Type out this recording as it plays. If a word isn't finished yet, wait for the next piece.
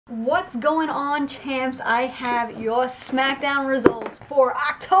What's going on, champs? I have your Smackdown results for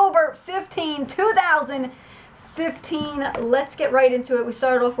October 15, 2015. Let's get right into it. We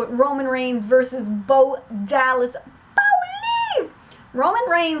started off with Roman Reigns versus Bo Dallas. Believe! Roman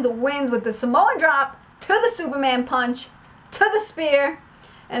Reigns wins with the Samoan drop to the Superman punch to the spear,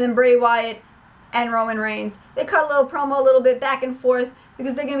 and then Bray Wyatt and Roman Reigns. They cut a little promo, a little bit back and forth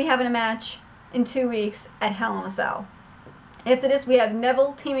because they're going to be having a match in 2 weeks at Hell in a Cell. After this, we have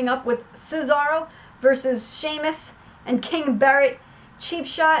Neville teaming up with Cesaro versus Sheamus and King Barrett. Cheap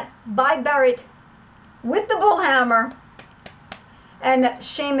shot by Barrett with the bullhammer, and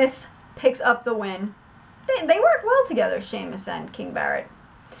Sheamus picks up the win. They work well together, Sheamus and King Barrett.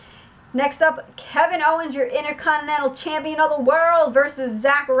 Next up, Kevin Owens, your Intercontinental Champion of the World, versus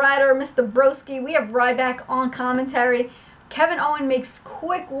Zack Ryder, Mr. Broski. We have Ryback on commentary. Kevin Owens makes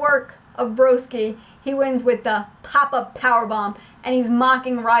quick work of Broski. He wins with the pop-up powerbomb, and he's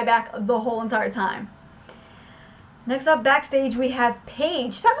mocking Ryback the whole entire time. Next up, backstage, we have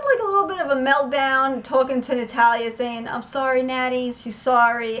Paige. She's having like a little bit of a meltdown, talking to Natalya, saying, "I'm sorry, Natty." She's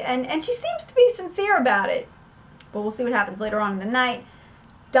sorry, and she seems to be sincere about it. But we'll see what happens later on in the night.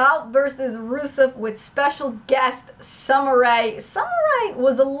 Dolph versus Rusev with special guest Summer Rae. Summer Rae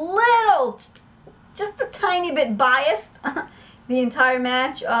was a little, just a tiny bit biased the entire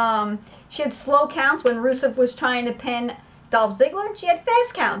match. She had slow counts when Rusev was trying to pin Dolph Ziggler, and she had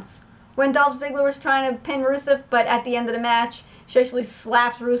fast counts when Dolph Ziggler was trying to pin Rusev, but at the end of the match, she actually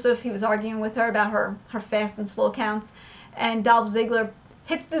slaps Rusev. He was arguing with her about her fast and slow counts, and Dolph Ziggler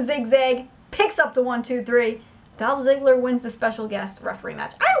hits the zigzag, picks up the 1, 2, 3. Dolph Ziggler wins the special guest referee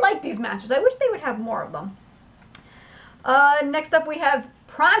match. I like these matches. I wish they would have more of them. Next up, we have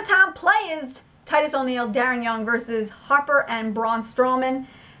Primetime Players. Titus O'Neil, Darren Young versus Harper and Braun Strowman.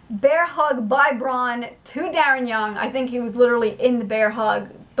 Bear hug by Braun to Darren Young. I think he was literally in the bear hug.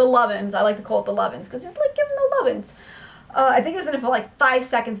 The lovin's. I like to call it the lovin's because it's like giving the lovin's. I think he was in it for like 5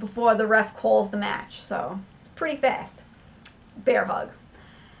 seconds before the ref calls the match. So, it's pretty fast. Bear hug.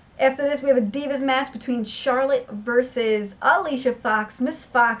 After this, we have a Divas match between Charlotte versus Alicia Fox, Miss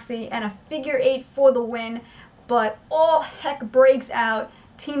Foxy, and a figure 8 for the win. But all heck breaks out.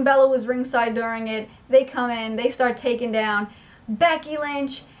 Team Bella was ringside during it. They come in. They start taking down Becky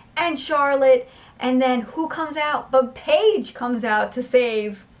Lynch and Charlotte, and then who comes out? But Paige comes out to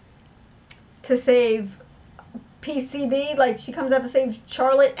save PCB. Like, she comes out to save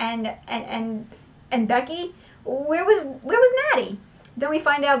Charlotte and Becky. Where was Natty? Then we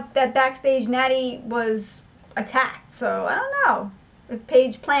find out that backstage Natty was attacked. So I don't know if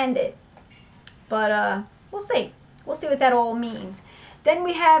Paige planned it, but we'll see. We'll see what that all means. Then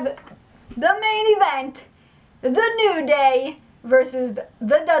we have the main event, The New Day versus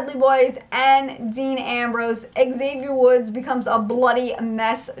the Dudley Boys and Dean Ambrose. Xavier Woods becomes a bloody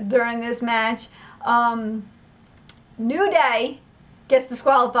mess during this match. New Day gets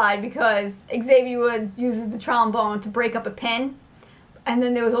disqualified because Xavier Woods uses the trombone to break up a pin. And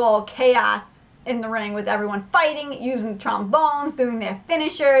then there was all chaos in the ring with everyone fighting, using trombones, doing their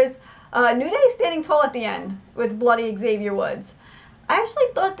finishers. New Day standing tall at the end with bloody Xavier Woods. I actually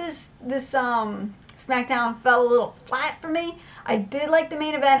thought this SmackDown fell a little flat for me. I did like the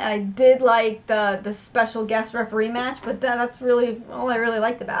main event, and I did like the special guest referee match, but that's really all I really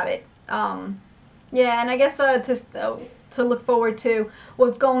liked about it. Yeah, and I guess to look forward to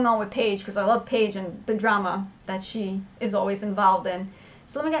what's going on with Paige, because I love Paige and the drama that she is always involved in.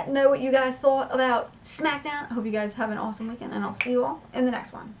 So let me know what you guys thought about SmackDown. I hope you guys have an awesome weekend, and I'll see you all in the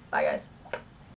next one. Bye, guys.